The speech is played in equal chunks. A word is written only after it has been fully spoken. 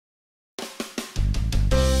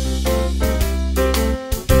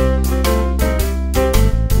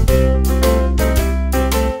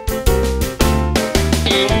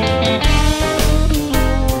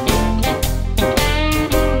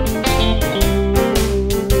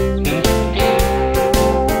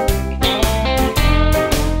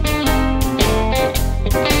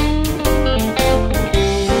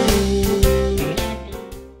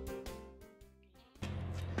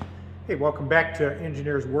welcome back to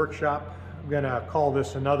Engineer's Workshop. I'm going to call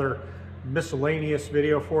this another miscellaneous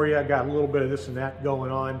video for you. I got a little bit of this and that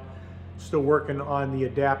going on. Still working on the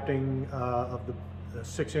adapting of the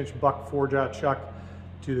 6-inch buck forge-out chuck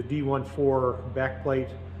to the D14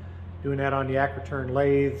 backplate. Doing that on the Acroturn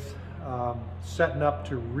lathe. Setting up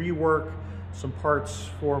to rework some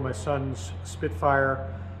parts for my son's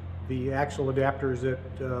Spitfire. The axle adapters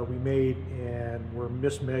that we made and were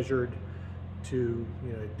mismeasured to,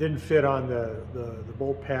 it didn't fit on the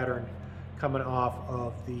bolt pattern coming off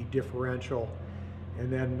of the differential.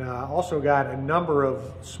 And then also got a number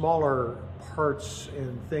of smaller parts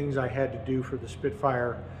and things I had to do for the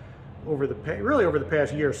Spitfire over the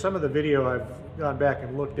past year. Some of the video I've gone back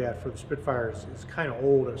and looked at for the Spitfire is kind of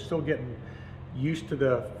old. I'm still getting used to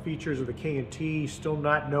the features of the K&T, still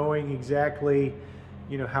not knowing exactly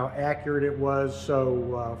how accurate it was,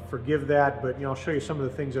 so forgive that, but I'll show you some of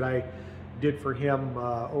the things that I did for him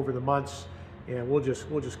over the months, and we'll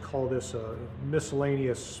just call this a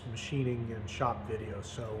miscellaneous machining and shop video.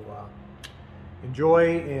 So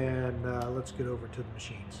enjoy, and let's get over to the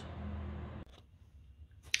machines.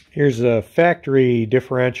 Here's a factory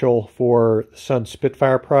differential for the Sun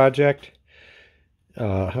Spitfire project.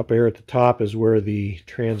 Up here at the top is where the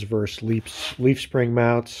transverse leaf spring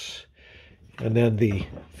mounts, and then the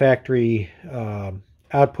factory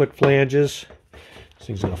output flanges. This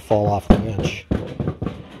thing's going to fall off the bench.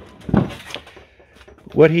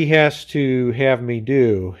 What he has to have me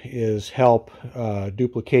do is help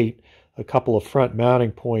duplicate a couple of front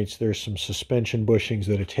mounting points. There's some suspension bushings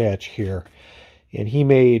that attach here. And he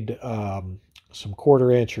made some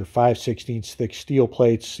 1/4 inch or 5/16 thick steel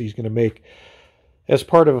plates he's going to make as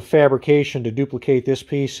part of a fabrication to duplicate this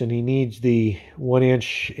piece, and he needs the 1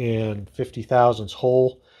 inch and 50 thousandths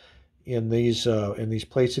hole in these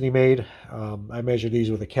plates that he made. I measured these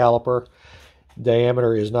with a caliper.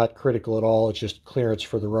 Diameter is not critical at all. It's just clearance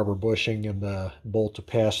for the rubber bushing and the bolt to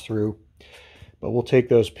pass through. But we'll take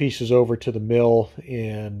those pieces over to the mill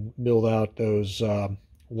and mill out those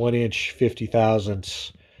 1 inch 50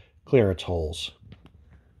 thousandths clearance holes.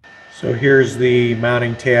 So here's the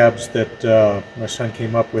mounting tabs that my son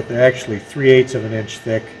came up with. They're actually 3/8 of an inch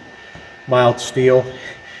thick, mild steel.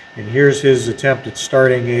 And here's his attempt at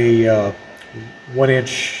starting a 1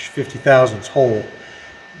 inch 50 thousandths hole.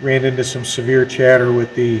 Ran into some severe chatter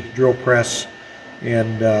with the drill press,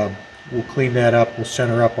 and we'll clean that up. We'll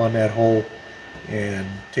center up on that hole and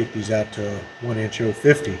take these out to 1 inch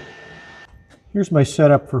 050. Here's my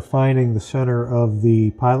setup for finding the center of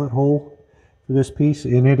the pilot hole for this piece,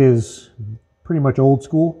 and it is pretty much old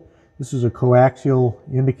school. This is a coaxial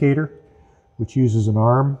indicator which uses an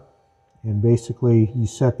arm, and basically you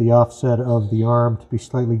set the offset of the arm to be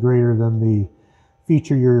slightly greater than the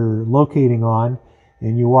feature you're locating on,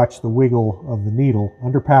 and you watch the wiggle of the needle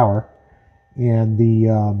under power, and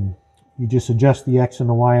you just adjust the X and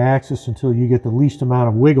the Y axis until you get the least amount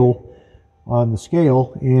of wiggle on the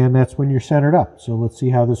scale, and that's when you're centered up. So let's see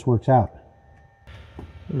how this works out.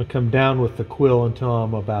 I'm going to come down with the quill until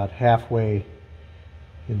I'm about halfway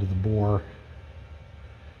into the bore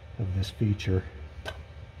of this feature.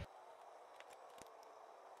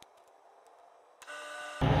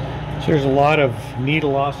 So there's a lot of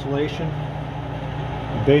needle oscillation.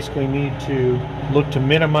 You basically need to look to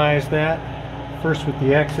minimize that, first with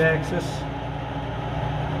the X-axis.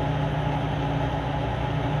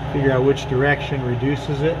 Figure out which direction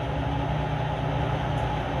reduces it.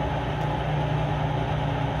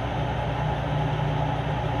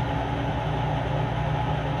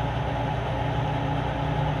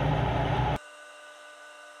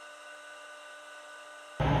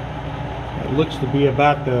 It looks to be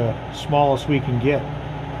about the smallest we can get.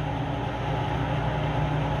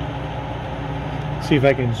 See if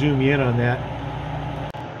I can zoom in on that.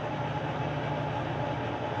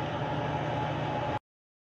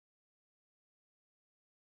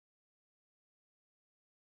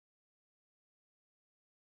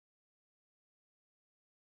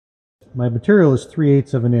 My material is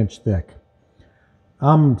 3/8 of an inch thick.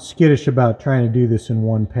 I'm skittish about trying to do this in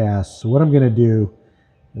one pass, so what I'm going to do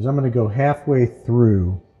is I'm going to go halfway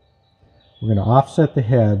through. We're going to offset the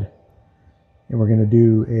head, and we're going to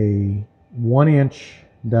do a 1 inch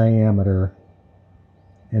diameter,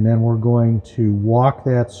 and then we're going to walk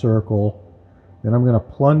that circle. Then I'm going to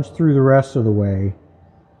plunge through the rest of the way,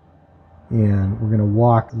 and we're going to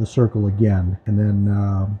walk the circle again, and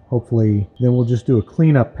then hopefully then we'll just do a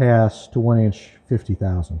cleanup pass to 1 inch 50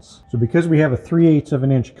 thousandths. So because we have a 3/8 of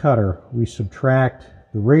an inch cutter, we subtract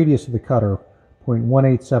the radius of the cutter,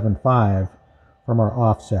 0.1875, from our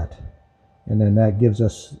offset, and then that gives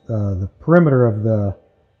us the perimeter of the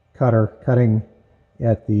cutter cutting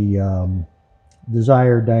at the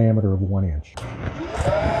desired diameter of 1 inch.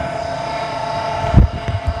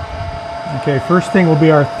 Okay, first thing will be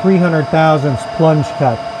our 300 thousandths plunge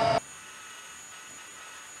cut.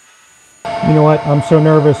 You know what, I'm so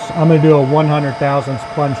nervous, I'm going to do a 100 thousandths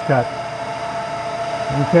plunge cut.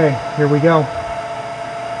 Okay, here we go.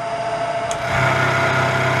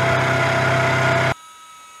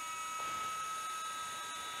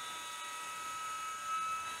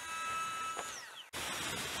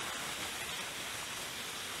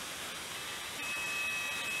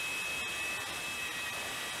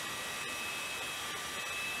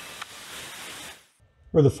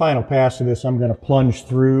 For the final pass of this, I'm going to plunge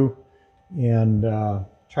through and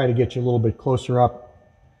try to get you a little bit closer up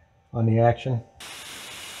on the action.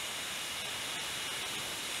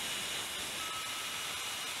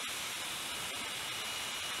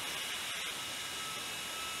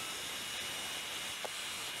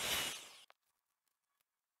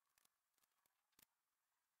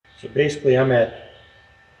 So basically I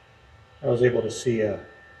was able to see a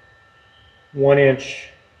 1 inch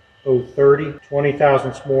 030, 20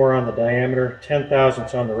 thousandths more on the diameter, 10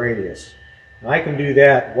 thousandths on the radius. Now I can do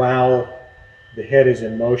that while the head is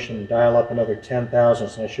in motion, dial up another 10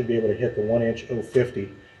 thousandths, and I should be able to hit the 1 inch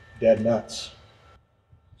 050 dead nuts.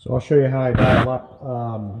 So I'll show you how I dial up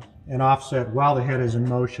an offset while the head is in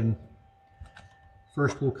motion.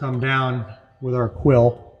 First we'll come down with our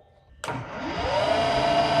quill.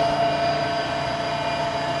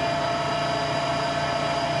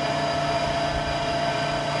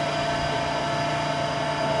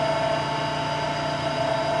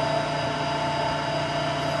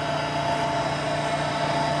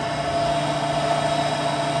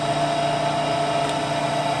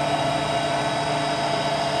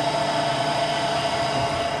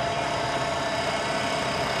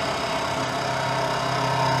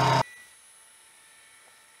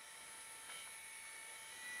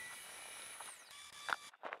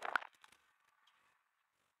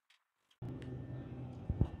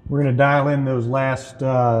 We're going to dial in those last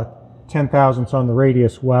 10 thousandths on the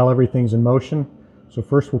radius while everything's in motion. So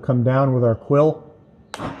first we'll come down with our quill.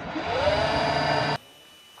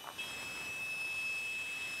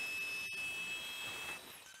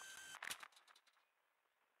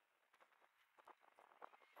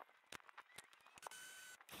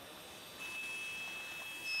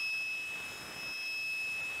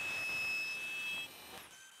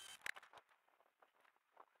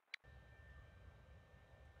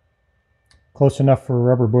 Close enough for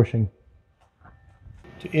rubber bushing.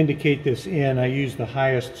 To indicate this in, I use the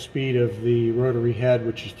highest speed of the rotary head,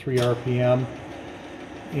 which is 3 RPM,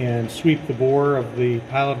 and sweep the bore of the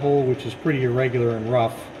pilot hole, which is pretty irregular and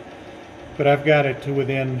rough. But I've got it to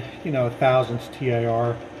within, a thousandths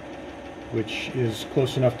TIR, which is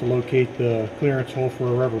close enough to locate the clearance hole for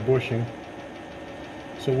a rubber bushing.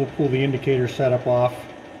 So we'll pull the indicator setup off.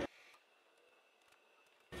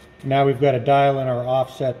 Now we've got to dial in our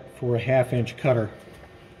offset for a 1/2 inch cutter.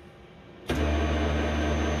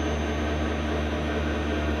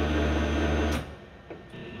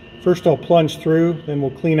 First I'll plunge through, then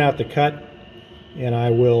we'll clean out the cut, and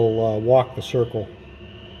I will walk the circle.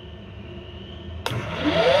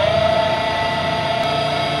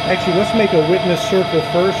 Actually, let's make a witness circle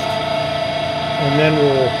first, and then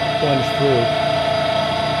we'll plunge through.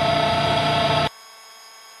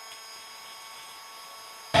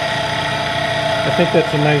 I think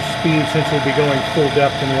that's a nice speed since we'll be going full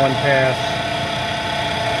depth in one pass.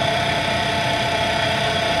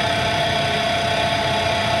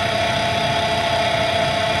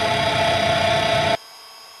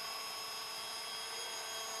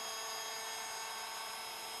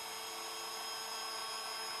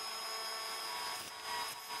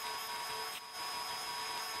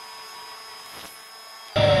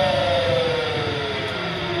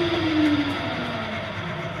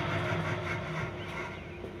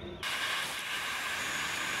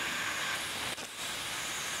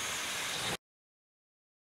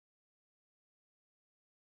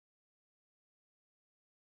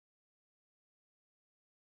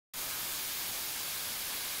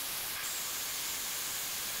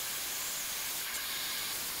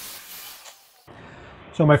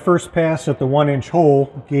 So my first pass at the 1 inch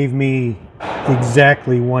hole gave me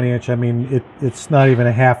exactly 1 inch. I mean, it's not even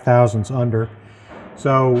a 1/2 thousandths under.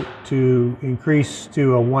 So to increase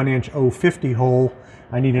to a 1 inch 050 hole,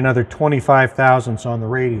 I need another 25 thousandths on the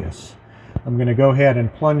radius. I'm going to go ahead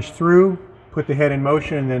and plunge through, put the head in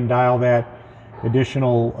motion, and then dial that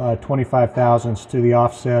additional 25 thousandths to the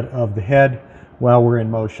offset of the head while we're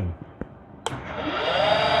in motion.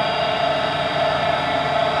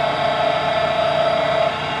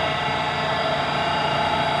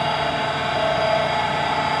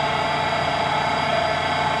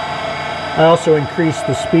 I also increased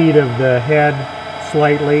the speed of the head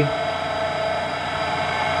slightly,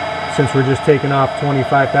 since we're just taking off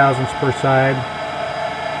 25 thousandths per side.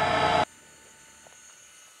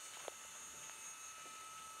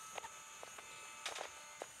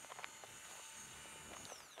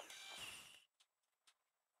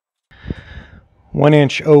 One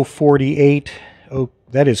inch 048. Oh,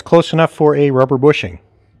 that is close enough for a rubber bushing.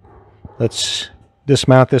 Let's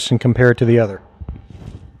dismount this and compare it to the other.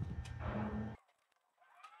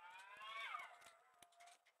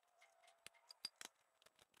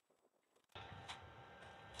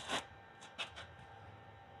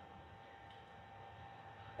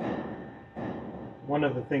 One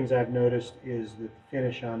of the things I've noticed is that the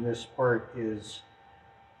finish on this part is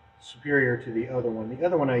superior to the other one. The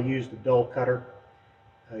other one I used a dull cutter,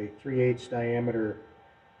 a 3/8 diameter,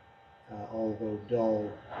 although dull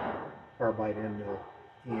carbide end mill.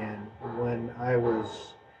 And when I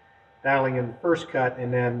was dialing in the first cut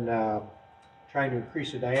and then trying to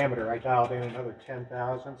increase the diameter, I dialed in another 10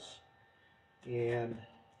 thousandths, and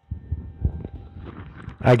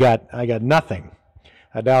I got nothing.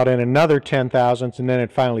 I dialed in another 10 thousandths, and then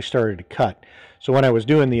it finally started to cut. So when I was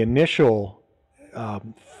doing the initial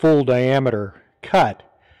full diameter cut,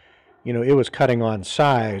 you know, it was cutting on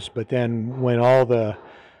size, but then when all the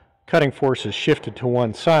cutting forces shifted to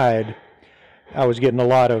one side, I was getting a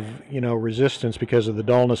lot of, you know, resistance because of the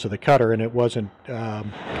dullness of the cutter, and it wasn't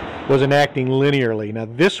acting linearly. Now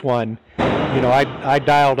this one, you know, I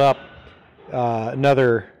dialed up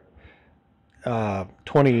another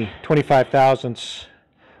 25 thousandths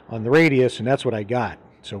on the radius, and that's what I got.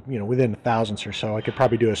 So, you know, within thousandths or so, I could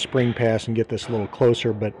probably do a spring pass and get this a little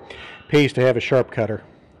closer, but it pays to have a sharp cutter.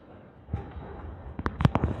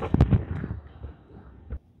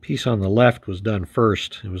 Piece on the left was done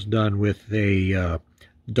first. It was done with a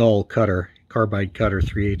dull cutter, carbide cutter,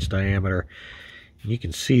 3/8 diameter. And you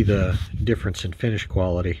can see the difference in finish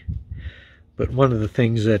quality. But one of the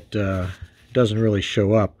things that doesn't really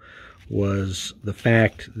show up was the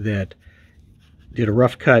fact that I did a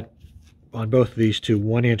rough cut on both of these to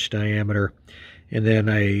 1 inch diameter, and then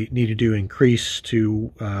I needed to increase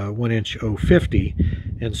to 1 inch 050,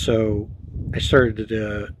 and so I started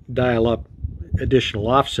to dial up additional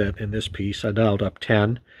offset in this piece. I dialed up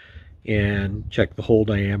 10 and checked the hole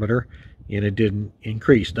diameter, and it didn't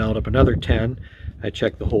increase. Dialed up another 10, I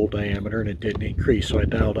checked the hole diameter, and it didn't increase. So I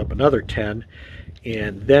dialed up another 10,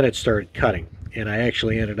 and then it started cutting, and I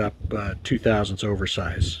actually ended up 2 thousandths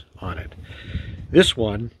oversize on it. This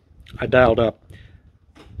one, I dialed up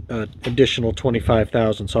additional 25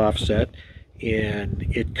 thousandths offset, and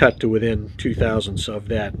it cut to within 2 thousandths of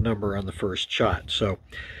that number on the first shot. So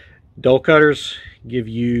dull cutters give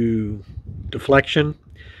you deflection,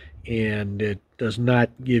 and it does not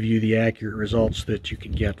give you the accurate results that you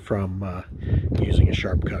can get from using a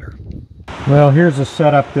sharp cutter. Well, here's a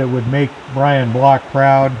setup that would make Brian Block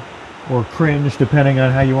proud or cringe, depending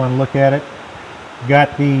on how you want to look at it.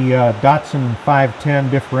 Got the Datsun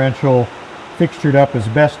 510 differential fixtured up as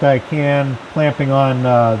best I can, clamping on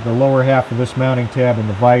the lower half of this mounting tab and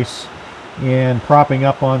the vise, and propping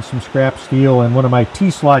up on some scrap steel and one of my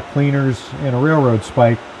T-slot cleaners and a railroad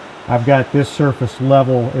spike. I've got this surface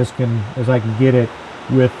level as I can get it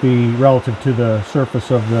with the relative to the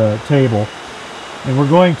surface of the table. And we're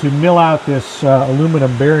going to mill out this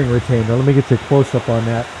aluminum bearing retainer. Let me get you a close-up on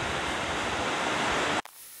that.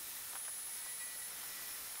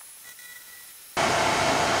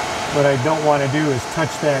 What I don't want to do is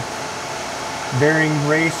touch that bearing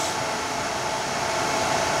race.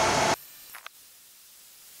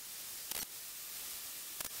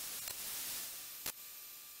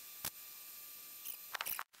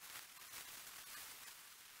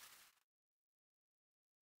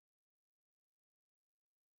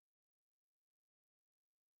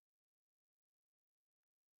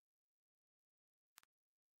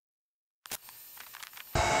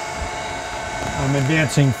 I'm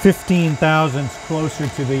advancing 15 thousandths closer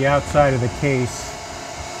to the outside of the case.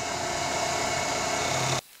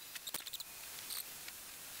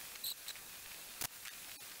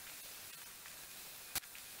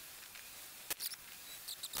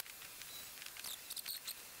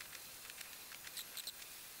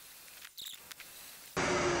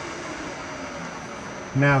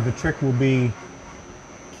 Now the trick will be,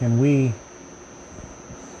 can we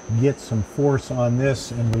get some force on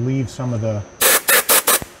this and relieve some of the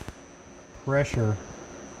pressure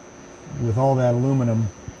with all that aluminum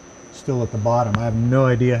still at the bottom. I have no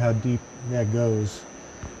idea how deep that goes,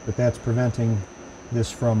 but that's preventing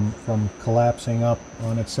this from collapsing up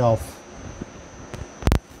on itself.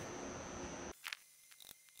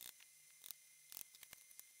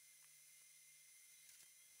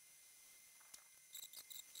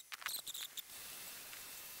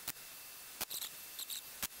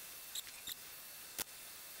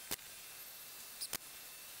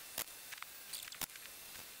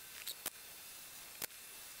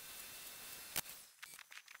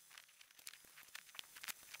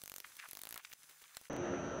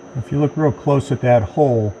 If you look real close at that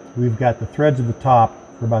hole, we've got the threads at the top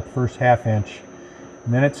for about the first ½ inch,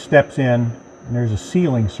 and then it steps in and there's a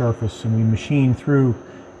sealing surface, and we machine through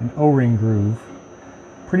an O-ring groove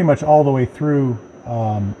pretty much all the way through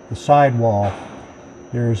the sidewall.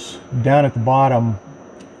 There's down at the bottom,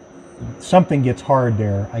 something gets hard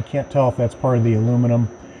there. I can't tell if that's part of the aluminum,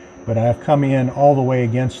 but I've come in all the way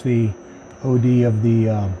against the OD of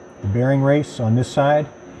the bearing race on this side.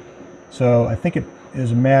 So I think it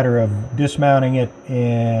is a matter of dismounting it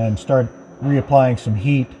and start reapplying some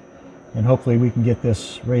heat, and hopefully we can get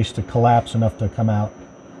this race to collapse enough to come out.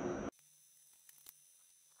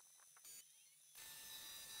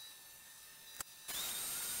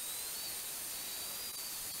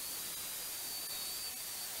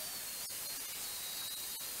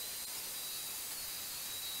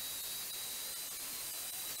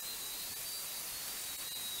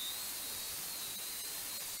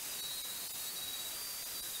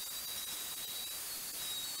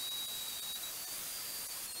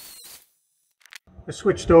 I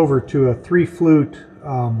switched over to a 3-flute,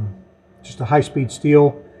 just a high-speed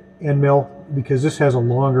steel end mill, because this has a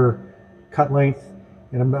longer cut length,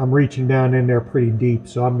 and I'm reaching down in there pretty deep,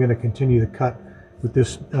 so I'm going to continue to cut with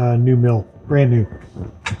this new mill, brand new.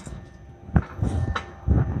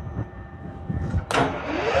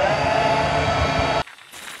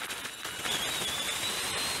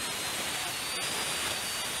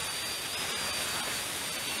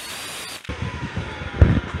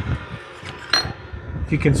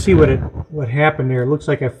 You can see what happened there. It looks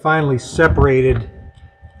like I finally separated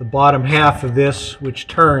the bottom half of this, which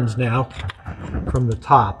turns now, from the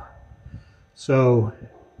top. So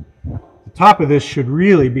the top of this should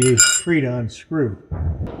really be free to unscrew.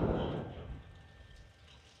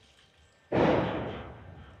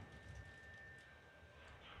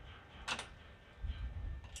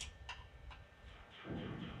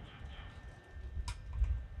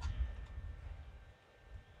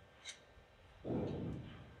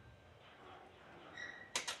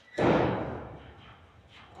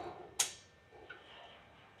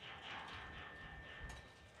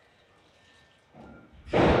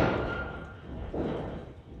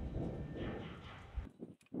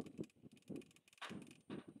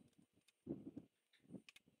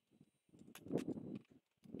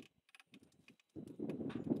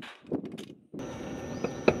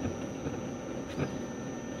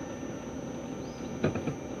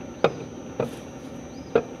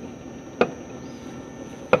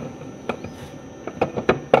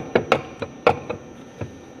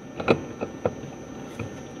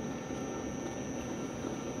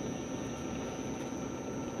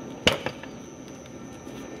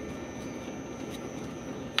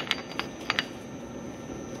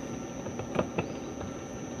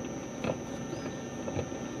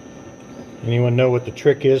 Anyone know what the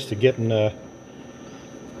trick is to getting the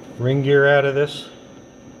ring gear out of this?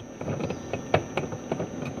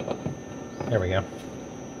 There we go.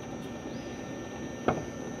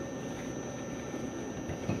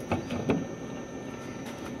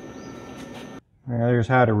 There's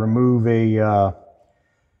how to remove a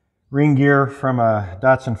ring gear from a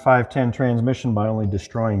Datsun 510 transmission by only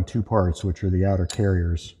destroying 2 parts, which are the outer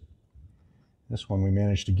carriers. This one we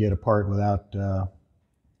managed to get apart without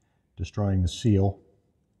destroying the seal.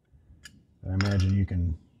 I imagine you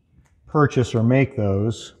can purchase or make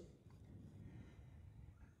those.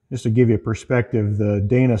 Just to give you a perspective, the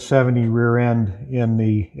Dana 70 rear end in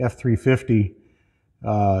the F350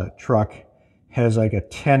 truck has like a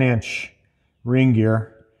 10-inch ring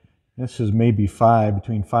gear. This is maybe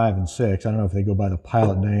between 5 and 6. I don't know if they go by the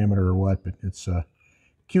pilot diameter or what, but it's a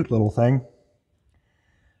cute little thing.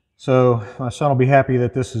 So my son will be happy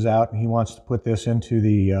that this is out, and he wants to put this into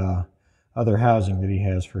the other housing that he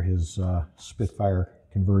has for his Spitfire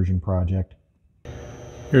conversion project.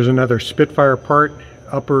 Here's another Spitfire part,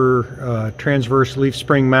 upper transverse leaf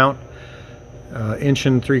spring mount,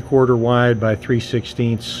 1 3/4 wide by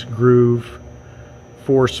 3/16 groove,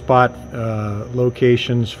 4 spot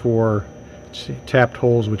locations for tapped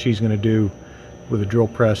holes, which he's going to do with a drill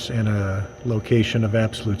press, and a location of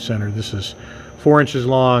absolute center. This is 4 inches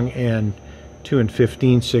long and 2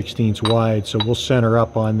 15/16 wide, so we'll center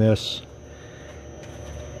up on this,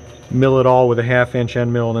 mill it all with a 1/2 inch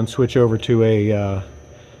end mill, and then switch over to a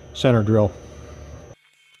center drill.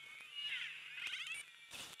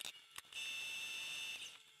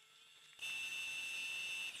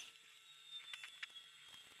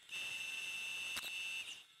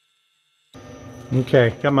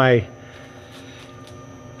 Okay, got my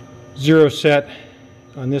 0 set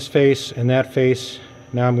on this face and that face.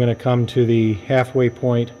 Now I'm going to come to the halfway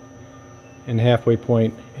point and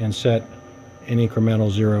set and incremental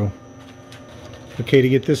 0. Okay, to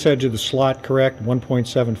get this edge of the slot correct,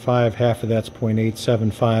 1.75, half of that's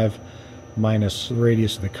 0.875 minus the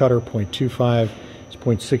radius of the cutter, 0.25. It's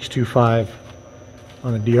 0.625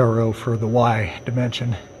 on the DRO for the Y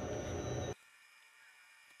dimension.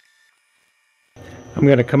 I'm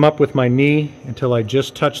going to come up with my knee until I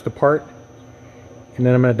just touch the part, and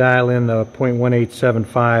then I'm going to dial in the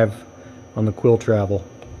 0.1875 on the quill travel.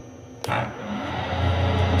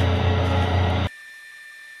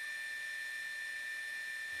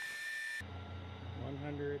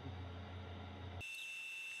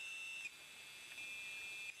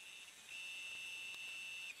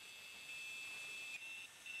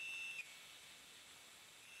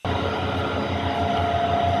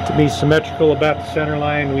 To be symmetrical about the center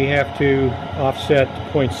line, we have to offset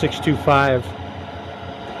 0.625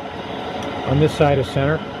 on this side of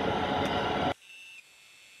center.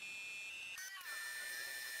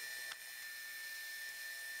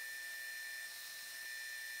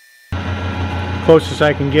 Closest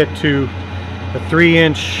I can get to a 3"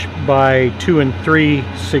 by 2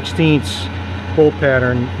 3/16 bolt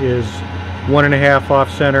pattern is 1.5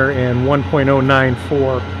 off center and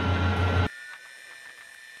 1.094.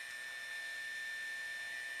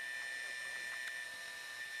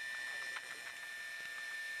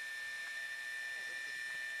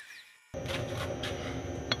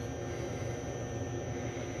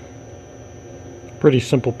 Pretty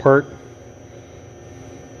simple part.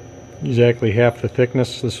 Exactly half the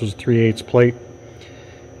thickness. This was 3/8 plate,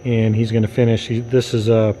 and he's going to finish. This is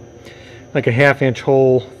like a 1/2 inch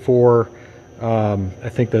hole for I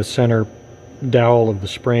think the center dowel of the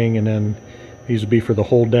spring, and then these would be for the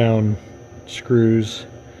hold down screws,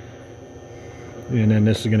 and then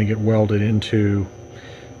this is going to get welded into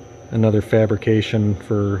another fabrication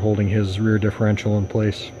for holding his rear differential in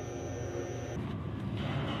place.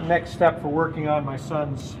 Next step for working on my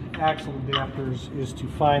son's axle adapters is to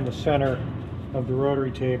find the center of the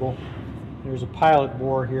rotary table. There's a pilot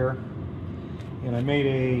bore here, and I made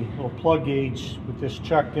a little plug gauge with this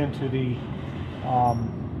chucked into the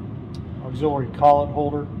auxiliary collet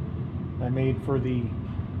holder I made for the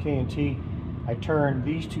K&T. I turned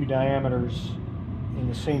these two diameters in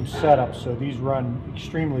the same setup, so these run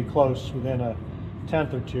extremely close, within a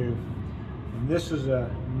 1/10 or 2. And this is a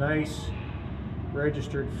nice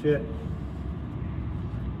registered fit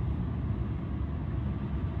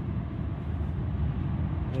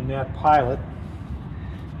in that pilot,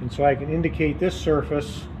 and so I can indicate this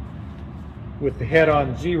surface with the head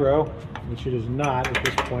on 0, which it is not at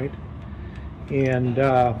this point, and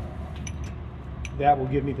that will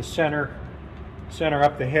give me the center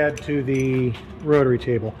up the head to the rotary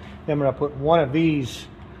table. Then I'm going to put one of these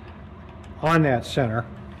on that center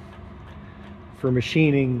for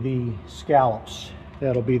machining the scallops.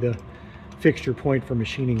 That'll be the fixture point for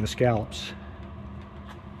machining the scallops.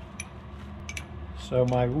 So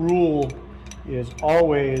my rule is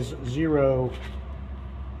always 0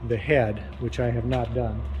 the head, which I have not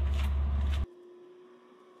done.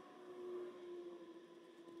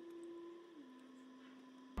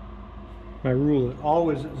 My rule is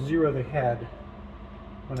always 0 the head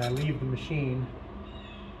when I leave the machine,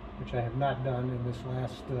 which I have not done in this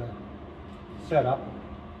last setup.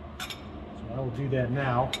 So I will do that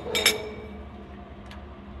now.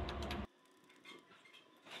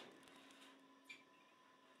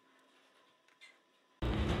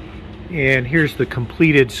 And here's the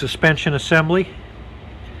completed suspension assembly.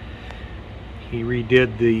 He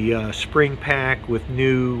redid the spring pack with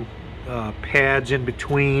new pads in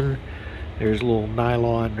between. There's little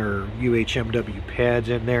nylon or UHMW pads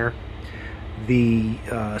in there. The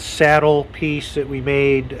saddle piece that we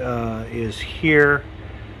made is here.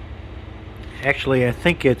 Actually, I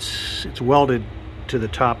think it's welded to the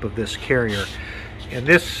top of this carrier. And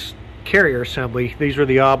this carrier assembly, these are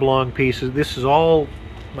the oblong pieces. This is all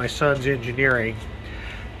my son's engineering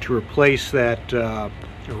to replace that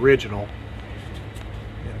original.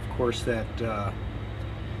 And of course that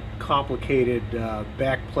complicated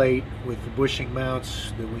back plate with the bushing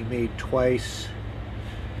mounts that we made twice,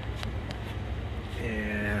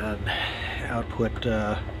 and output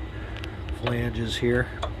flanges here.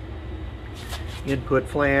 Input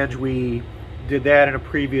flange, we did that in a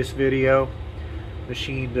previous video.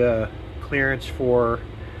 Machined clearance for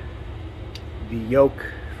the yoke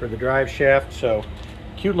for the drive shaft. So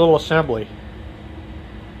cute little assembly.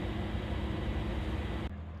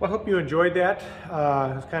 Well, I hope you enjoyed that.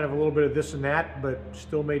 It's kind of a little bit of this and that, but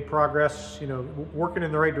still made progress. You know, working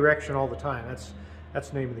in the right direction all the time. That's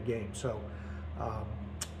the name of the game. So,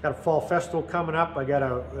 got a fall festival coming up. I got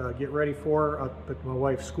to get ready for up at my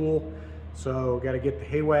wife's school. So got to get the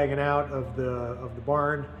hay wagon out of the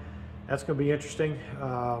barn. That's going to be interesting.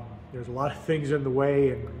 There's a lot of things in the way,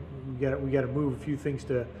 and we got to move a few things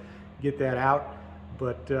to get that out.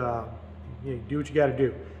 But you do what you got to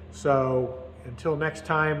do. So until next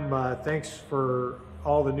time, thanks for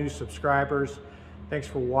all the new subscribers. Thanks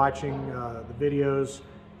for watching the videos.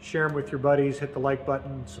 Share them with your buddies. Hit the like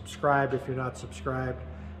button. Subscribe if you're not subscribed.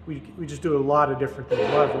 We just do a lot of different things,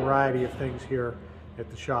 a lot of variety of things here at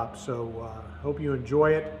the shop. So hope you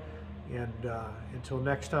enjoy it. And until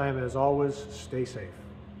next time, as always, stay safe.